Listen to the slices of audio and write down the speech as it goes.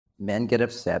Men get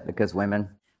upset because women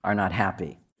are not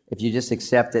happy. If you just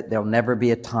accept it, there'll never be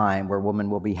a time where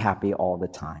women will be happy all the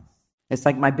time. It's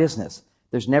like my business.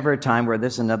 There's never a time where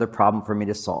there's another problem for me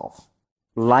to solve.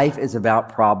 Life is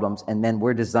about problems, and men,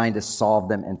 we're designed to solve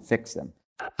them and fix them.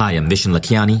 Hi, I'm Vishen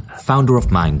Lakhiani, founder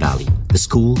of Mind Valley, the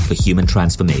school for human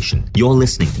transformation. You're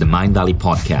listening to the Mind Valley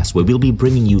podcast, where we'll be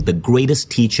bringing you the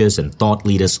greatest teachers and thought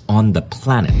leaders on the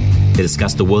planet to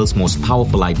discuss the world's most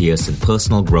powerful ideas in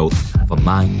personal growth for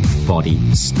mind, body,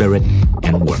 spirit,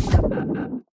 and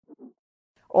work.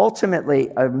 Ultimately,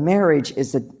 a marriage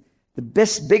is the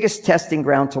biggest testing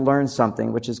ground to learn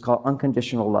something, which is called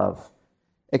unconditional love.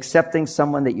 Accepting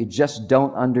someone that you just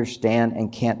don't understand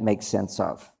and can't make sense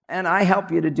of. And I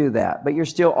help you to do that, but you're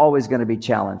still always going to be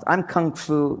challenged.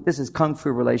 This is Kung Fu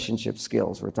relationship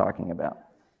skills we're talking about.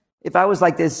 If I was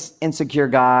like this insecure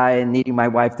guy and needing my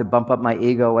wife to bump up my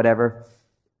ego, whatever,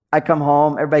 I come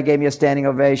home, everybody gave me a standing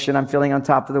ovation, I'm feeling on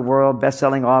top of the world,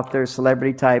 best-selling author,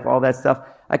 celebrity type, all that stuff.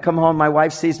 I come home, my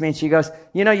wife sees me and she goes,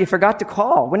 you forgot to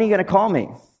call. When are you going to call me?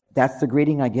 That's the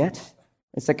greeting I get?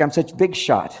 It's like I'm such big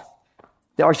shot.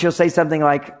 Or she'll say something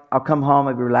like, I'll come home,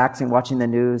 I'll be relaxing, watching the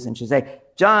news, and she'll say,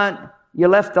 John, you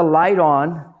left the light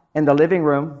on in the living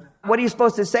room. What are you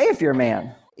supposed to say if you're a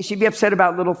man? She'd be upset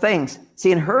about little things.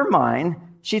 See, in her mind,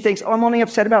 she thinks, I'm only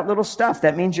upset about little stuff.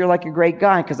 That means you're like a great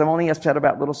guy because I'm only upset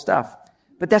about little stuff.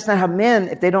 But that's not how men,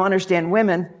 if they don't understand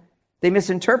women, they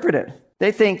misinterpret it.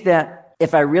 They think that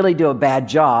if I really do a bad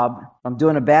job, I'm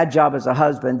doing a bad job as a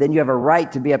husband, then you have a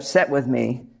right to be upset with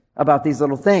me about these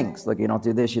little things. Look, you don't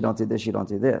do this, you don't do this, you don't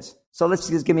do this. So let's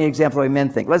just give me an example of the way men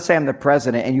think. Let's say I'm the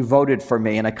president and you voted for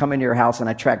me and I come into your house and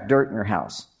I track dirt in your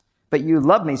house. But you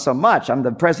love me so much, I'm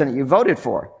the president you voted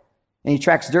for. And he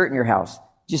tracks dirt in your house.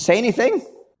 Did you say anything?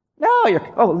 No,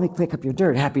 let me pick up your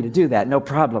dirt. Happy to do that, no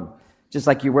problem. Just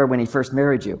like you were when he first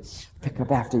married you. Pick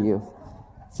up after you.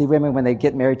 See, women, when they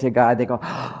get married to a guy, they go,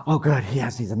 oh good,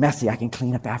 yes, he's a messy, I can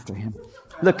clean up after him.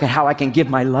 Look at how I can give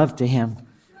my love to him.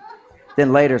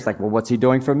 Then later it's like, well, what's he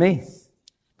doing for me?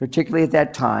 Particularly at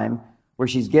that time where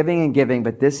she's giving and giving,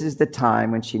 but this is the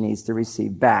time when she needs to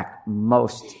receive back the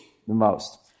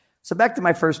most. So back to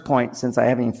my first point, since I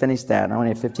haven't even finished that, and I only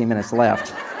have 15 minutes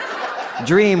left.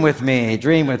 Dream with me.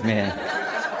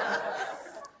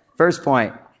 First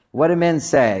point, what do men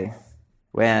say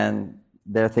when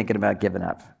they're thinking about giving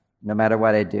up? No matter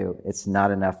what I do, it's not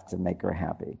enough to make her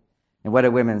happy. And what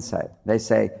do women say? They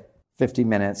say, 50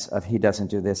 minutes of he doesn't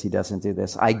do this, he doesn't do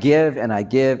this. I give and I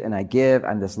give and I give.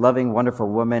 I'm this loving, wonderful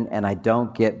woman and I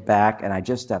don't get back and I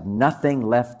just have nothing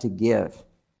left to give.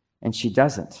 And she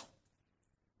doesn't.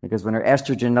 Because when her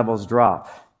estrogen levels drop,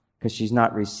 because she's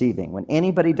not receiving. When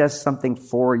anybody does something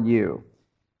for you,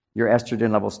 your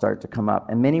estrogen levels start to come up.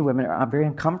 And many women are very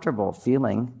uncomfortable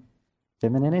feeling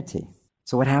femininity.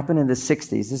 So what happened in the 60s,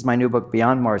 this is my new book,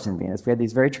 Beyond Mars and Venus. We had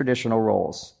these very traditional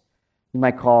roles. You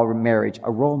might call marriage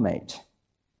a role mate.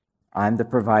 I'm the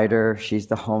provider, she's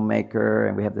the homemaker,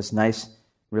 and we have this nice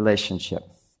relationship.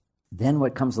 Then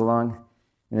what comes along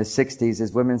in the 60s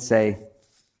is women say,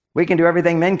 we can do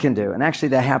everything men can do. And actually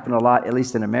that happened a lot, at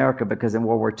least in America, because in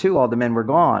World War II, all the men were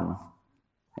gone.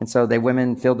 And so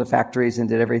women filled the factories and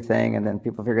did everything, and then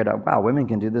people figured out, wow, women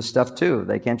can do this stuff too.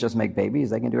 They can't just make babies,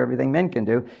 they can do everything men can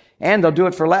do, and they'll do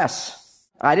it for less.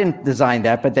 I didn't design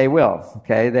that, but they will,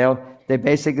 okay?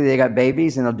 They got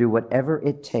babies and they'll do whatever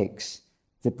it takes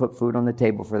to put food on the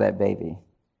table for that baby.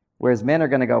 Whereas men are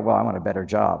going to go, well, I want a better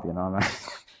job,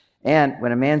 And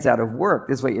when a man's out of work,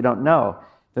 this is what you don't know.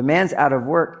 If a man's out of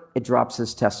work, it drops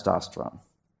his testosterone.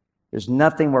 There's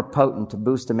nothing more potent to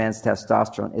boost a man's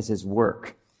testosterone is his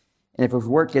work. And if his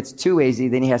work gets too easy,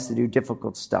 then he has to do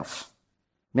difficult stuff.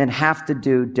 Men have to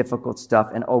do difficult stuff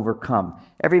and overcome.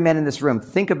 Every man in this room,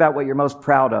 think about what you're most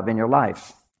proud of in your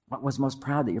life. What was most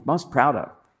proud that you're most proud of?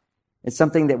 It's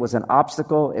something that was an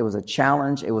obstacle, it was a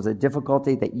challenge, it was a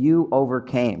difficulty that you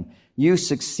overcame. You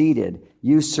succeeded,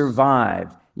 you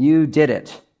survived, you did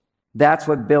it. That's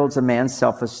what builds a man's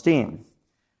self-esteem.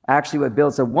 Actually, what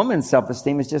builds a woman's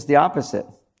self-esteem is just the opposite.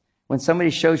 When somebody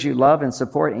shows you love and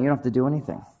support and you don't have to do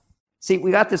anything. See,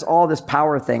 we got all this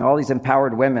power thing, all these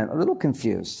empowered women, a little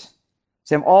confused.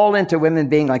 See, I'm all into women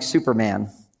being like Superman,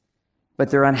 but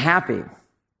they're unhappy.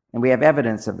 And we have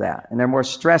evidence of that. And they're more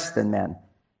stressed than men.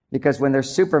 Because when they're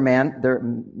Superman, their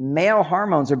male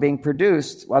hormones are being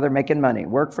produced while they're making money.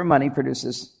 Work for money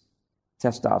produces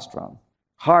testosterone.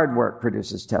 Hard work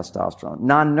produces testosterone.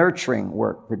 Non-nurturing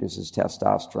work produces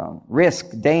testosterone. Risk,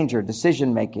 danger,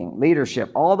 decision-making,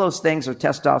 leadership, all those things are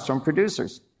testosterone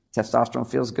producers. Testosterone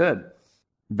feels good.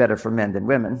 Better for men than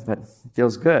women, but it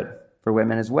feels good for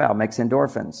women as well. Makes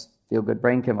endorphins, feel good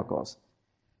brain chemicals.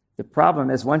 The problem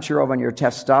is once you're over on your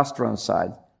testosterone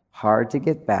side, hard to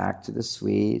get back to the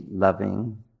sweet,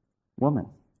 loving woman.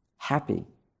 Happy,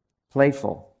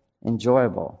 playful,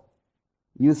 enjoyable,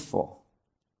 youthful,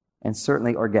 and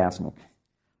certainly orgasmic.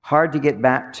 Hard to get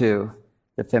back to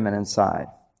the feminine side.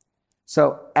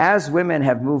 So as women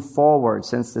have moved forward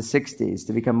since the 60s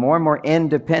to become more and more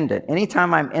independent,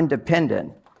 anytime I'm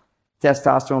independent,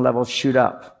 testosterone levels shoot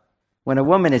up. When a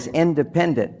woman is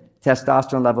independent,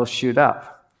 testosterone levels shoot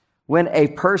up. When a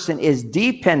person is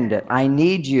dependent, I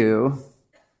need you,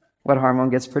 what hormone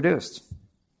gets produced?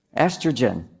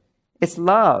 Estrogen. It's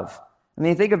love. I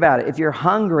mean, think about it. If you're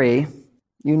hungry,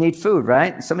 you need food,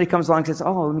 right? Somebody comes along and says,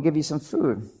 oh, let me give you some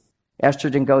food.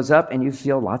 Estrogen goes up and you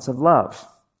feel lots of love.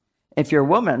 If you're a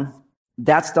woman,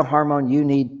 that's the hormone you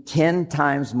need 10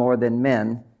 times more than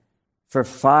men for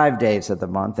 5 days of the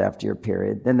month after your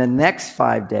period. Then the next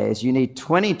 5 days, you need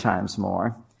 20 times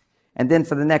more. And then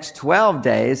for the next 12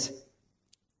 days,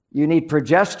 you need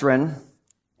progesterone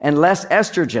and less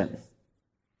estrogen.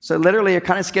 So literally, you're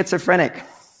kind of schizophrenic.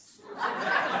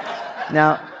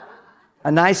 Now,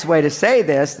 a nice way to say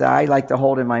this that I like to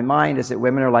hold in my mind is that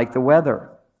women are like the weather.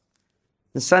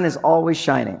 The sun is always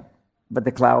shining, but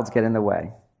the clouds get in the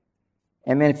way.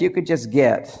 And man, if you could just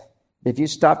if you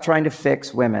stop trying to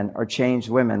fix women or change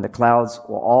women, the clouds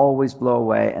will always blow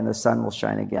away and the sun will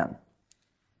shine again.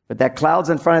 But that cloud's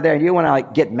in front of there and you want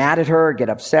to get mad at her, get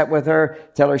upset with her,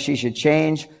 tell her she should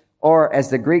change. Or as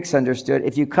the Greeks understood,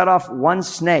 if you cut off one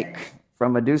snake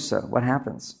from Medusa, what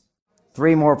happens?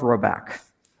 3 more grow back.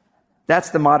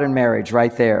 That's the modern marriage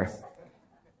right there.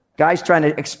 Guy's trying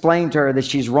to explain to her that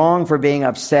she's wrong for being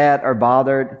upset or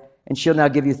bothered, and she'll now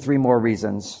give you 3 more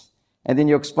reasons. And then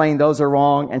you explain those are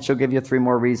wrong, and she'll give you 3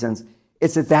 more reasons.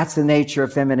 It's that's the nature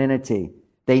of femininity.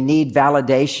 They need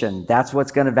validation. That's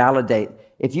what's going to validate.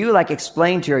 If you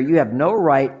explain to her, you have no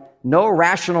right, no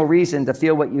rational reason to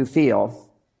feel what you feel,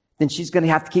 then she's going to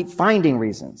have to keep finding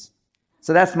reasons.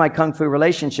 So that's my Kung Fu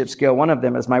relationship skill. One of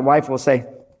them is my wife will say,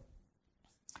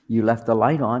 you left the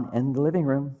light on in the living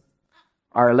room.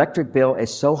 Our electric bill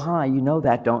is so high, you know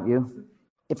that, don't you?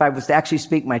 If I was to actually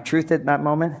speak my truth at that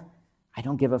moment, I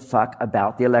don't give a fuck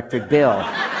about the electric bill.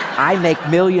 I make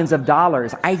millions of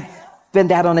dollars. I spend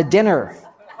that on a dinner.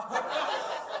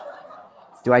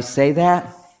 Do I say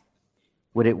that?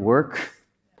 Would it work?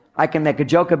 I can make a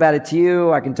joke about it to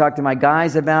you. I can talk to my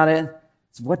guys about it.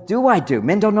 So what do I do?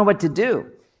 Men don't know what to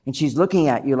do. And she's looking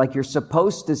at you like you're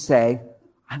supposed to say,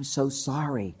 I'm so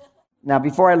sorry. Now,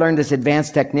 before I learned this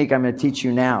advanced technique I'm going to teach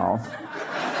you now,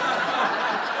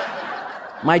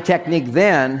 my technique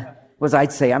then was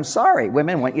I'd say, I'm sorry.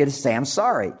 Women want you to say, I'm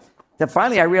sorry. Then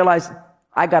finally I realized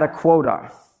I got a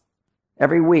quota.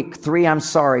 Every week, 3 I'm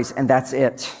sorries, and that's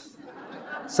it.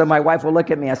 So my wife will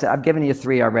look at me. I said, I've given you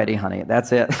 3 already, honey.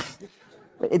 That's it.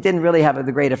 But it didn't really have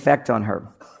the great effect on her.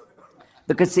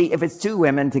 Because see, if it's 2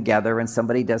 women together and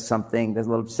somebody does something that's a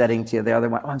little upsetting to you, the other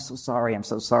one, oh, I'm so sorry. I'm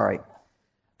so sorry.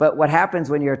 But what happens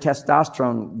when you're a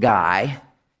testosterone guy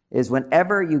is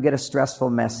whenever you get a stressful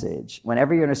message,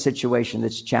 whenever you're in a situation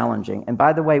that's challenging, and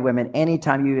by the way, women,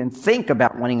 anytime you even think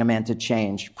about wanting a man to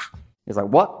change, he's like,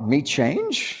 what, me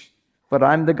change? But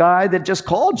I'm the guy that just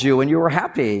called you and you were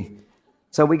happy.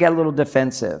 So we get a little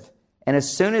defensive. And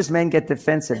as soon as men get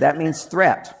defensive, that means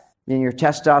threat. Then your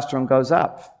testosterone goes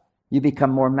up. You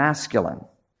become more masculine.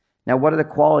 Now, what are the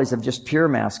qualities of just pure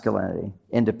masculinity?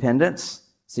 Independence.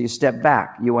 So you step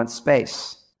back. You want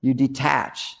space. You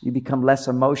detach. You become less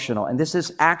emotional. And this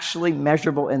is actually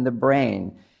measurable in the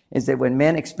brain, is that when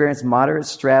men experience moderate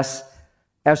stress,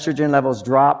 estrogen levels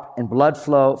drop and blood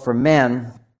flow for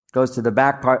men goes to the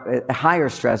back part. Higher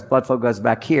stress, blood flow goes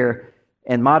back here.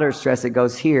 And moderate stress, it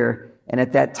goes here. And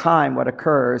at that time, what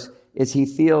occurs is he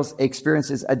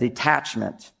experiences a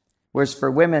detachment. Whereas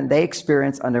for women, they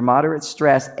experience under moderate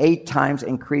stress 8 times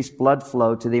increased blood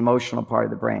flow to the emotional part of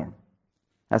the brain.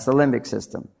 That's the limbic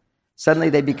system. Suddenly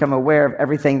they become aware of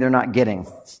everything they're not getting.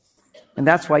 And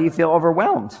that's why you feel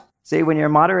overwhelmed. See, when you're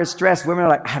in moderate stress, women are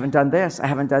like, I haven't done this. I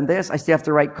haven't done this. I still have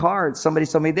to write cards. Somebody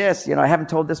told me this. I haven't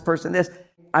told this person this.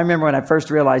 I remember when I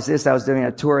first realized this, I was doing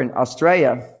a tour in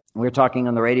Australia. We were talking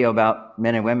on the radio about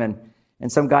men and women. And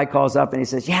some guy calls up and he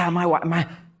says, yeah,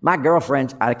 my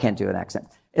girlfriend, I can't do an accent.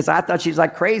 I thought she's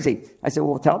like crazy. I said,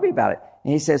 well, tell me about it.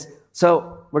 And he says,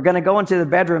 so we're going to go into the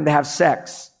bedroom to have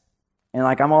sex. And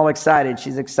I'm all excited.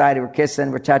 She's excited. We're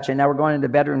kissing, we're touching. Now we're going into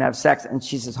the bedroom to have sex. And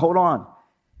she says, hold on.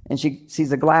 And she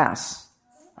sees a glass.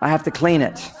 I have to clean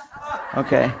it.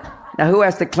 Okay. Now who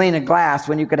has to clean a glass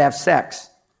when you could have sex?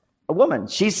 A woman.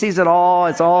 She sees it all.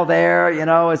 It's all there.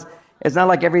 It's not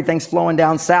like everything's flowing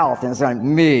down south. And it's like,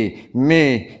 me.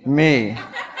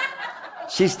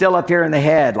 She's still up here in the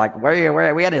head, like,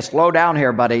 where we had to slow down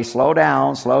here, buddy. Slow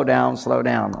down.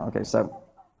 Okay, so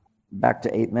back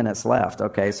to 8 minutes left.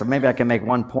 Okay, so maybe I can make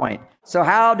one point. So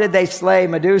how did they slay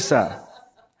Medusa?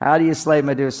 How do you slay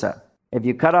Medusa? If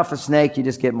you cut off a snake, you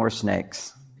just get more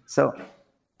snakes. So it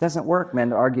doesn't work, men,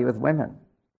 to argue with women.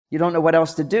 You don't know what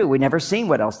else to do. We've never seen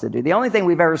what else to do. The only thing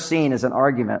we've ever seen is an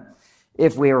argument,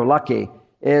 if we were lucky,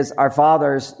 is our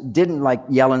fathers didn't like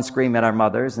yell and scream at our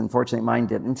mothers. Unfortunately, mine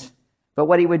didn't. But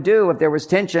what he would do if there was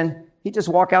tension, he'd just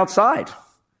walk outside.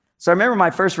 So I remember my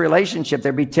first relationship,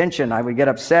 there'd be tension. I would get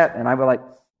upset and I would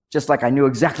just like I knew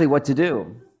exactly what to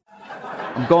do.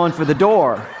 I'm going for the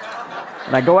door.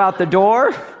 And I go out the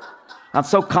door. I'm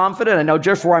so confident. I know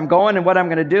just where I'm going and what I'm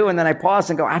going to do. And then I pause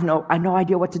and go, I have no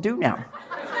idea what to do now.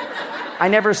 I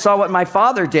never saw what my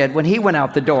father did when he went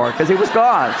out the door because he was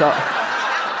gone. So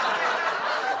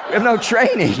we have no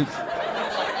training.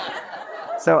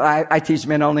 So I teach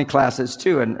men-only classes,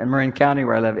 too, in Marin County,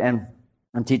 where I live. And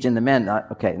I'm teaching the men.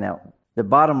 Okay, now, the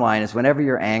bottom line is whenever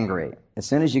you're angry, as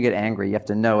soon as you get angry, you have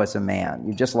to know as a man,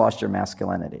 you've just lost your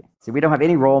masculinity. See, we don't have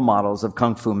any role models of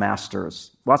kung fu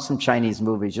masters. Watch some Chinese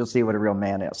movies. You'll see what a real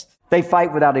man is. They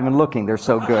fight without even looking. They're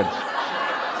so good.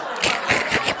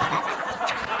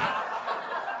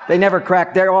 They never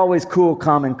crack. They're always cool,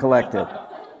 calm, and collected.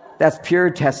 That's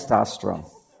pure testosterone.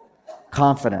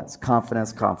 Confidence.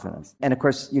 And of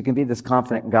course, you can be this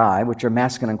confident guy, which are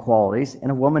masculine qualities,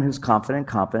 and a woman who's confident,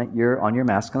 you're on your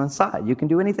masculine side. You can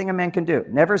do anything a man can do.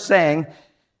 Never saying,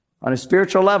 on a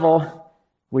spiritual level,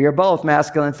 we are both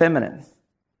masculine and feminine.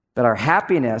 But our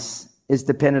happiness is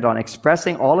dependent on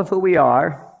expressing all of who we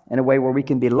are in a way where we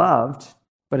can be loved.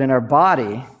 But in our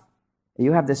body,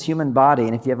 you have this human body,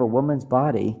 and if you have a woman's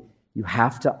body, you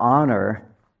have to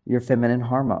honor your feminine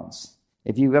hormones.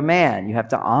 If you're a man, you have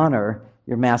to honor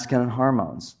your masculine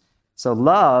hormones. So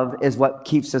love is what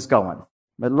keeps us going.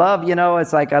 But love,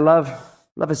 it's like love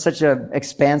is such an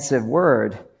expansive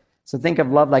word. So think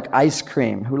of love like ice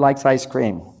cream. Who likes ice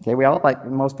cream? Okay,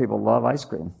 most people love ice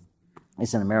cream. At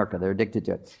least in America, they're addicted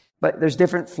to it. But there's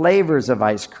different flavors of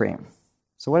ice cream.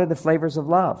 So what are the flavors of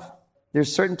love?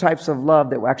 There's certain types of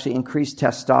love that will actually increase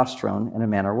testosterone in a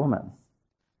man or woman.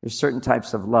 There's certain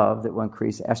types of love that will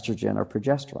increase estrogen or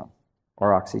progesterone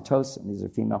or oxytocin. These are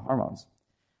female hormones.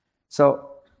 So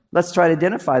let's try to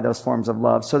identify those forms of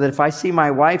love so that if I see my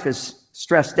wife is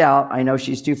stressed out, I know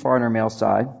she's too far on her male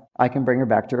side, I can bring her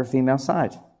back to her female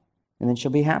side, and then she'll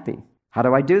be happy. How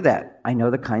do I do that? I know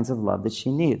the kinds of love that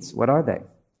she needs. What are they?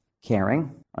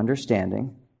 Caring,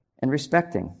 understanding, and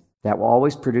respecting. That will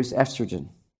always produce estrogen.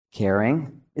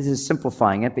 Caring is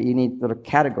simplifying it, but you need little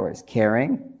categories.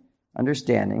 Caring,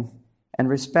 understanding, and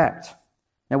respect.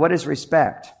 Now, what is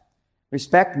respect?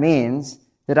 Respect means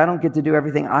that I don't get to do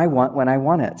everything I want when I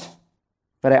want it,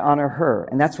 but I honor her.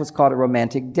 And that's what's called a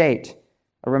romantic date.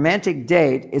 A romantic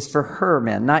date is for her,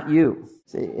 men, not you.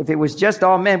 See, if it was just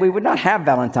all men, we would not have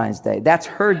Valentine's Day. That's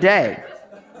her day.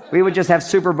 We would just have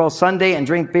Super Bowl Sunday and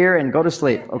drink beer and go to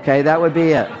sleep. Okay, that would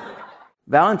be it.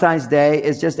 Valentine's Day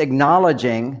is just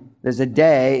acknowledging there's a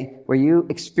day where you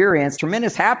experience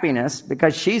tremendous happiness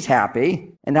because she's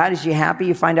happy. And how is she happy?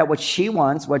 You find out what she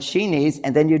wants, what she needs,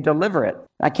 and then you deliver it.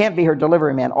 I can't be her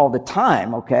delivery man all the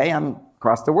time, okay? I'm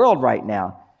across the world right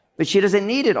now. But she doesn't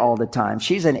need it all the time.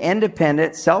 She's an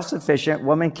independent, self-sufficient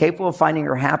woman capable of finding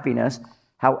her happiness.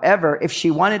 However, if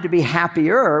she wanted to be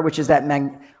happier, which is that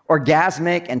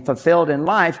orgasmic and fulfilled in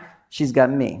life, she's got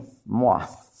me, moi.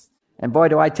 And boy,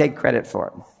 do I take credit for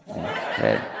it.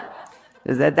 Okay.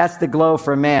 That's the glow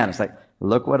for a man. It's like,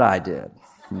 look what I did.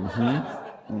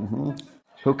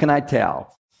 Who can I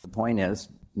tell? The point is,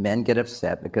 men get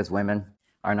upset because women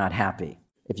are not happy.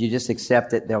 If you just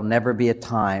accept it, there'll never be a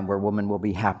time where women will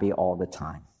be happy all the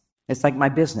time. It's like my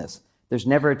business. There's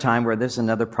never a time where there's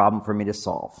another problem for me to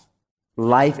solve.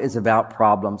 Life is about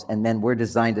problems, and then we're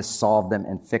designed to solve them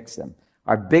and fix them.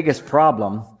 Our biggest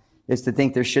problem is to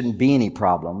think there shouldn't be any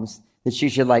problems, that she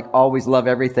should always love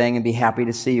everything and be happy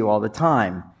to see you all the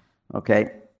time.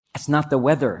 Okay? It's not the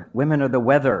weather. Women are the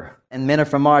weather. And men are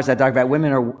from Mars. I talk about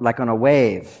women are like on a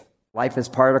wave. Life is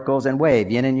particles and wave,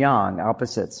 yin and yang,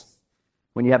 opposites.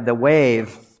 When you have the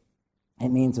wave, it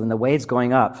means when the wave's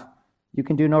going up, you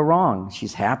can do no wrong.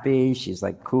 She's happy. She's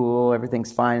cool.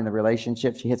 Everything's fine in the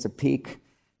relationship. She hits a peak.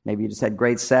 Maybe you just had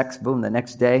great sex. Boom, the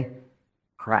next day,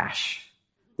 crash.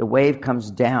 The wave comes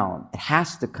down. It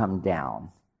has to come down.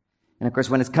 And of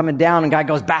course, when it's coming down, and guy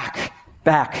goes back.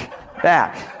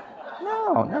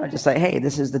 No, just say, hey,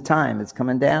 this is the time. It's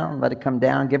coming down. Let it come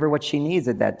down. Give her what she needs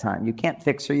at that time. You can't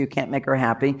fix her. You can't make her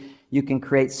happy. You can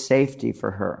create safety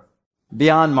for her.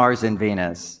 Beyond Mars and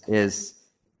Venus is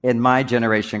In my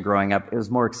generation growing up, it was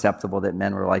more acceptable that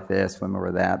men were like this, women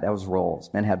were that. That was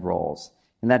roles. Men had roles.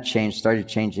 And that started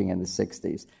changing in the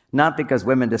 60s. Not because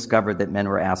women discovered that men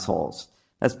were assholes.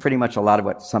 That's pretty much a lot of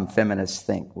what some feminists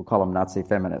think. We'll call them Nazi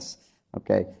feminists.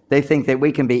 Okay? They think that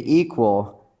we can be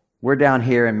equal. We're down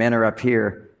here and men are up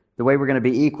here. The way we're going to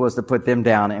be equal is to put them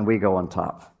down and we go on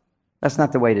top. That's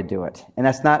not the way to do it. And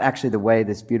that's not actually the way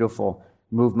this beautiful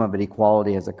movement of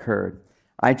equality has occurred.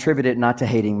 I attribute it not to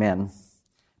hating men,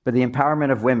 but the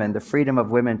empowerment of women, the freedom of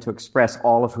women to express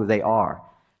all of who they are,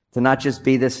 to not just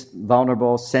be this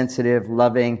vulnerable, sensitive,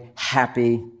 loving,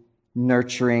 happy,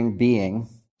 nurturing being.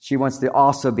 She wants to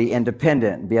also be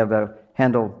independent and be able to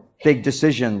handle big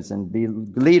decisions and be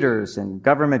leaders and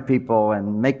government people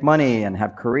and make money and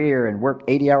have career and work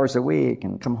 80 hours a week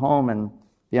and come home and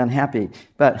be unhappy.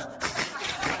 But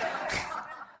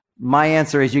my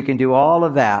answer is you can do all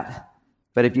of that.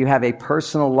 But if you have a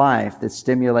personal life that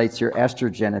stimulates your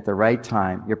estrogen at the right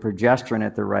time, your progesterone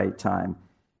at the right time,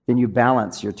 then you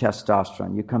balance your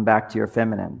testosterone. You come back to your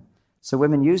feminine. So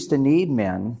women used to need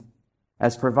men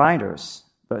as providers.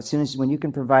 But as soon as when you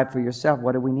can provide for yourself,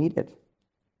 what do we need it?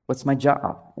 What's my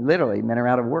job? Literally, men are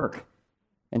out of work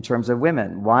in terms of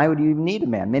women. Why would you even need a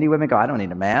man? Many women go, I don't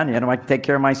need a man. I can take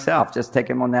care of myself. Just take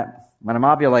him on that. When I'm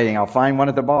ovulating, I'll find one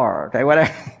at the bar. Okay,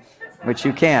 whatever, which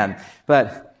you can.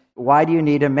 But why do you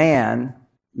need a man?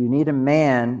 You need a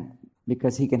man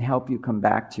because he can help you come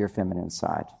back to your feminine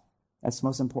side. That's the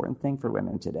most important thing for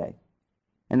women today.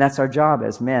 And that's our job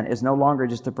as men, is no longer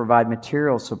just to provide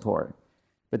material support,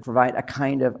 but provide a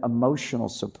kind of emotional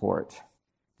support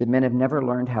that men have never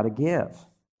learned how to give.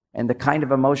 And the kind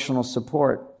of emotional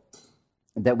support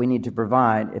that we need to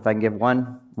provide, if I can give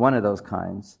one of those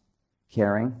kinds,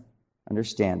 caring,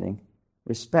 understanding,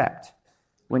 respect.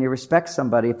 When you respect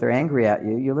somebody, if they're angry at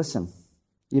you, you listen.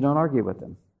 You don't argue with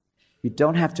them. You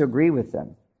don't have to agree with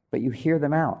them, but you hear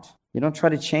them out. You don't try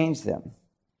to change them.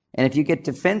 And if you get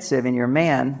defensive and you're a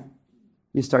man,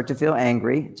 you start to feel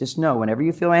angry. Just know, whenever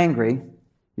you feel angry,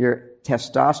 your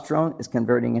testosterone is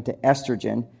converting into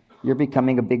estrogen. You're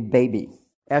becoming a big baby.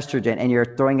 Estrogen, and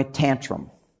you're throwing a tantrum.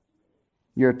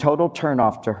 You're a total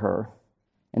turnoff to her.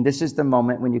 And this is the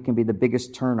moment when you can be the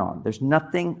biggest turn on. There's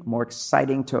nothing more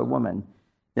exciting to a woman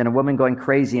than a woman going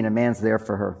crazy and a man's there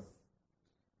for her.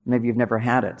 Maybe you've never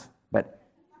had it, but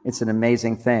it's an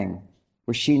amazing thing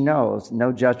where she knows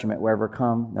no judgment will ever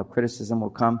come, no criticism will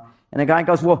come. And the guy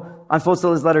goes, well, I'm supposed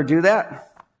to just let her do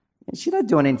that? And she's not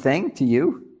doing anything to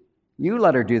you. You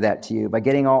let her do that to you by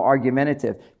getting all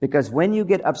argumentative. Because when you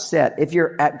get upset, if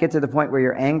get to the point where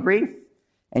you're angry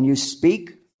and you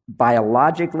speak,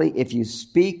 biologically, if you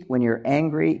speak when you're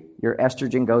angry, your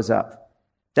estrogen goes up.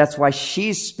 That's why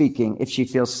she's speaking if she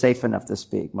feels safe enough to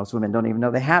speak. Most women don't even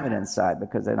know they have it inside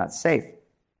because they're not safe.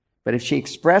 But if she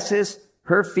expresses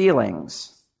her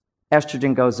feelings,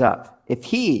 estrogen goes up. If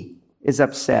he is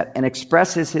upset and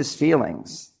expresses his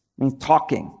feelings, means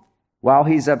talking while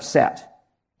he's upset,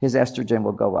 his estrogen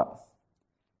will go up.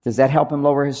 Does that help him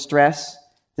lower his stress?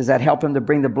 Does that help him to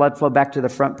bring the blood flow back to the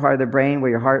front part of the brain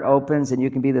where your heart opens and you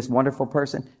can be this wonderful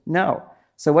person? No.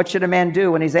 So what should a man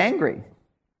do when he's angry?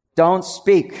 Don't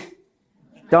speak.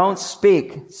 Don't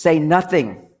speak. Say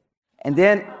nothing. And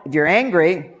then if you're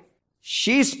angry,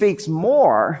 she speaks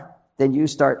more, then you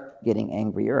start getting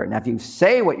angrier. Now, if you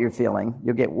say what you're feeling,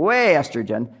 you'll get way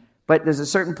estrogen. But there's a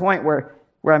certain point where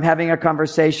I'm having a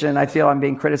conversation, I feel I'm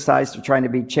being criticized or trying to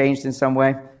be changed in some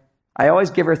way. I always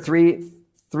give her three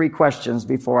questions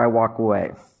before I walk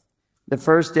away. The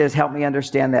first is, help me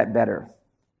understand that better.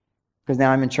 Because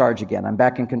now I'm in charge again. I'm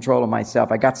back in control of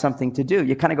myself. I got something to do.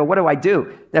 You kind of go, what do I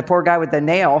do? That poor guy with the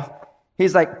nail,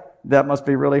 he's like, that must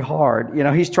be really hard.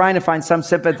 He's trying to find some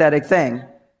sympathetic thing.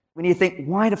 When you think,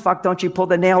 why the fuck don't you pull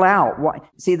the nail out? Why?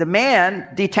 See, the man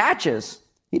detaches.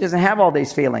 He doesn't have all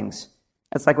these feelings.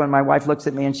 That's like when my wife looks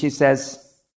at me and she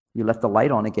says, you left the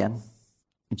light on again.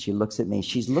 And she looks at me.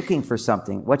 She's looking for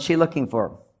something. What's she looking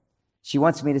for? She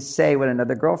wants me to say what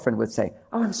another girlfriend would say.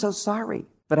 Oh, I'm so sorry.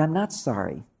 But I'm not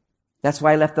sorry. That's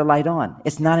why I left the light on.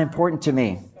 It's not important to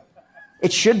me.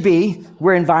 It should be.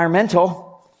 We're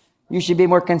environmental. You should be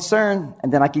more concerned.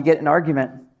 And then I could get an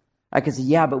argument. I could say,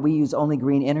 yeah, but we use only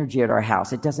green energy at our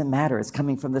house. It doesn't matter. It's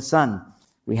coming from the sun.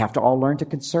 We have to all learn to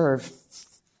conserve.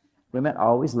 Women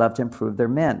always love to improve their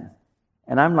men.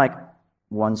 And I'm like,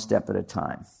 one step at a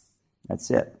time. That's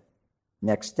it.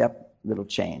 Next step, little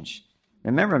change.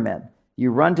 Remember, men,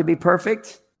 you run to be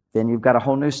perfect, then you've got a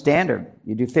whole new standard.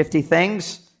 You do 50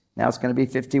 things, now it's going to be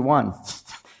 51,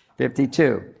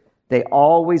 52. They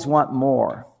always want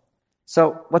more.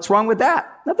 So what's wrong with that?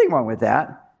 Nothing wrong with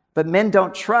that. But men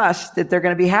don't trust that they're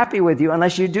going to be happy with you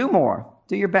unless you do more.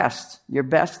 Do your best. Your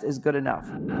best is good enough.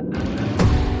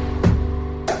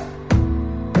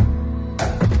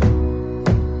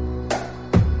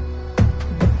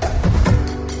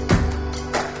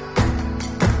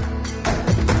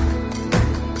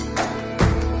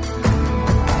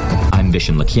 I'm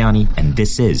Vishen Lakhiani, and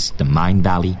this is the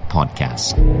Mindvalley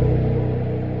Podcast.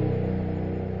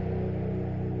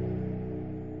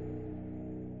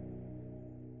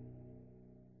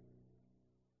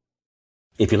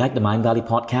 If you like the Mindvalley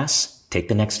Podcast, take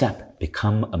the next step.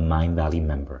 Become a Mindvalley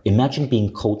member. Imagine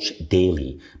being coached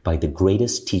daily by the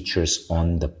greatest teachers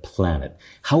on the planet.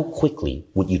 How quickly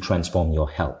would you transform your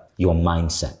health, your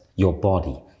mindset, your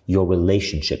body, your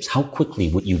relationships? How quickly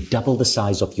would you double the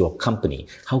size of your company?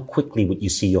 How quickly would you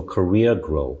see your career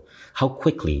grow? How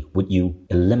quickly would you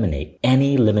eliminate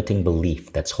any limiting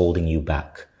belief that's holding you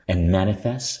back and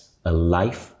manifest a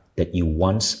life that you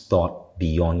once thought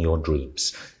beyond your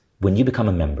dreams? When you become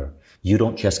a member, you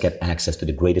don't just get access to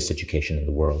the greatest education in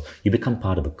the world. You become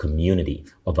part of a community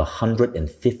of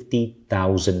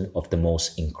 150,000 of the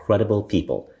most incredible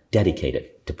people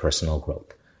dedicated to personal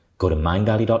growth. Go to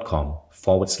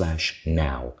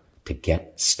mindvalley.com/now to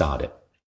get started.